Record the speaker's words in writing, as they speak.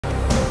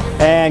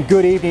And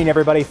good evening,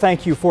 everybody.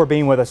 Thank you for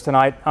being with us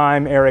tonight.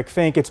 I'm Eric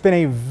Fink. It's been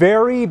a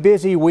very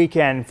busy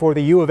weekend for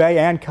the U of A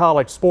and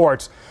college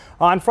sports.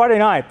 On Friday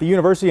night, the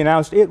university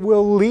announced it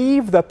will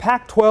leave the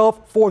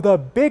Pac-12 for the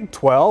Big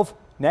 12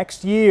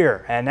 next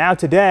year. And now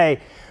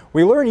today,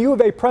 we learn U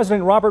of A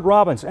President Robert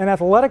Robbins and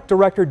Athletic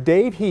Director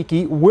Dave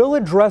Heeke will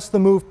address the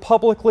move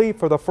publicly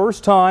for the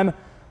first time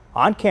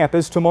on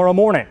campus tomorrow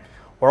morning.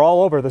 We're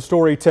all over the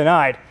story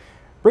tonight.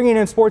 Bringing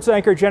in sports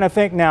anchor Jenna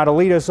Fink now to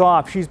lead us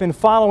off. She's been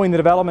following the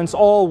developments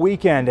all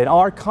weekend, and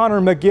our Connor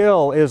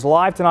McGill is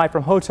live tonight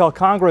from Hotel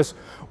Congress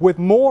with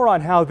more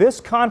on how this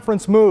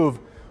conference move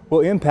will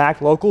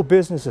impact local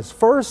businesses.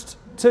 First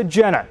to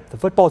Jenna, the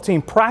football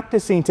team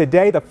practicing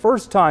today, the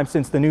first time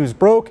since the news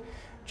broke.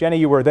 Jenna,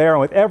 you were there,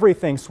 and with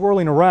everything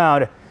swirling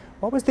around,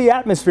 what was the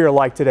atmosphere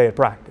like today at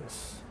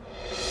practice?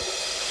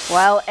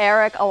 Well,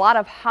 Eric, a lot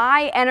of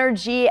high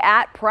energy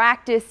at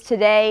practice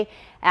today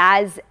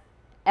as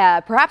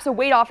perhaps a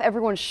weight off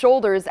everyone's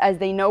shoulders as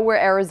they know where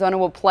Arizona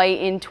will play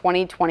in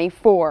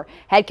 2024.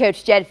 Head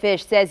coach Jedd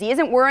Fisch says he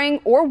isn't worrying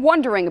or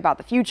wondering about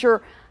the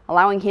future,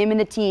 allowing him and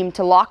the team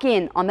to lock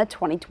in on the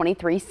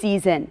 2023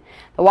 season.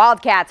 The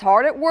Wildcats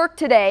hard at work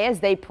today as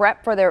they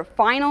prep for their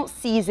final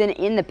season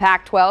in the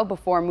Pac-12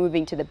 before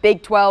moving to the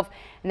Big 12.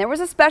 And there was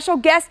a special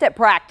guest at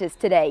practice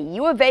today,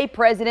 U of A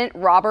President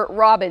Robert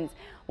Robbins.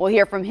 We'll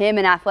hear from him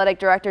and Athletic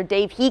Director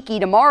Dave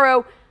Heeke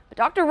tomorrow. But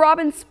Dr.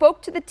 Robbins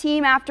spoke to the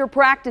team after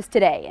practice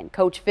today, and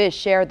Coach Fisch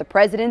shared the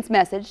president's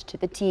message to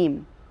the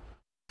team.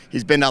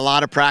 He's been to a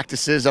lot of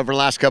practices over the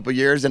last couple of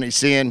years, and he's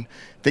seeing,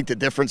 I think, the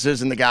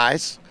differences in the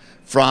guys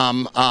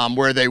from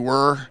where they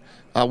were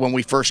when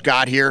we first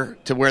got here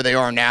to where they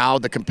are now,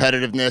 the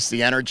competitiveness,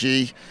 the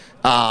energy,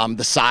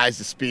 the size,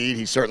 the speed.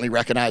 He certainly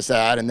recognized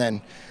that, and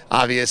then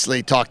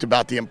obviously talked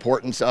about the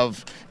importance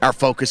of our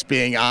focus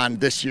being on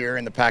this year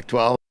in the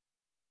Pac-12.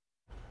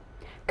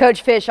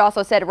 Coach Fisch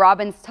also said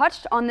Robbins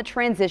touched on the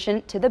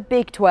transition to the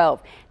Big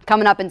 12.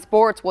 Coming up in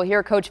sports, we'll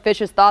hear Coach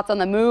Fisch's thoughts on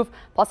the move,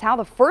 plus how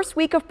the first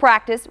week of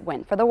practice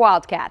went for the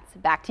Wildcats.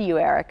 Back to you,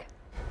 Eric.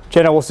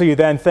 Jenna, we'll see you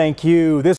then. Thank you.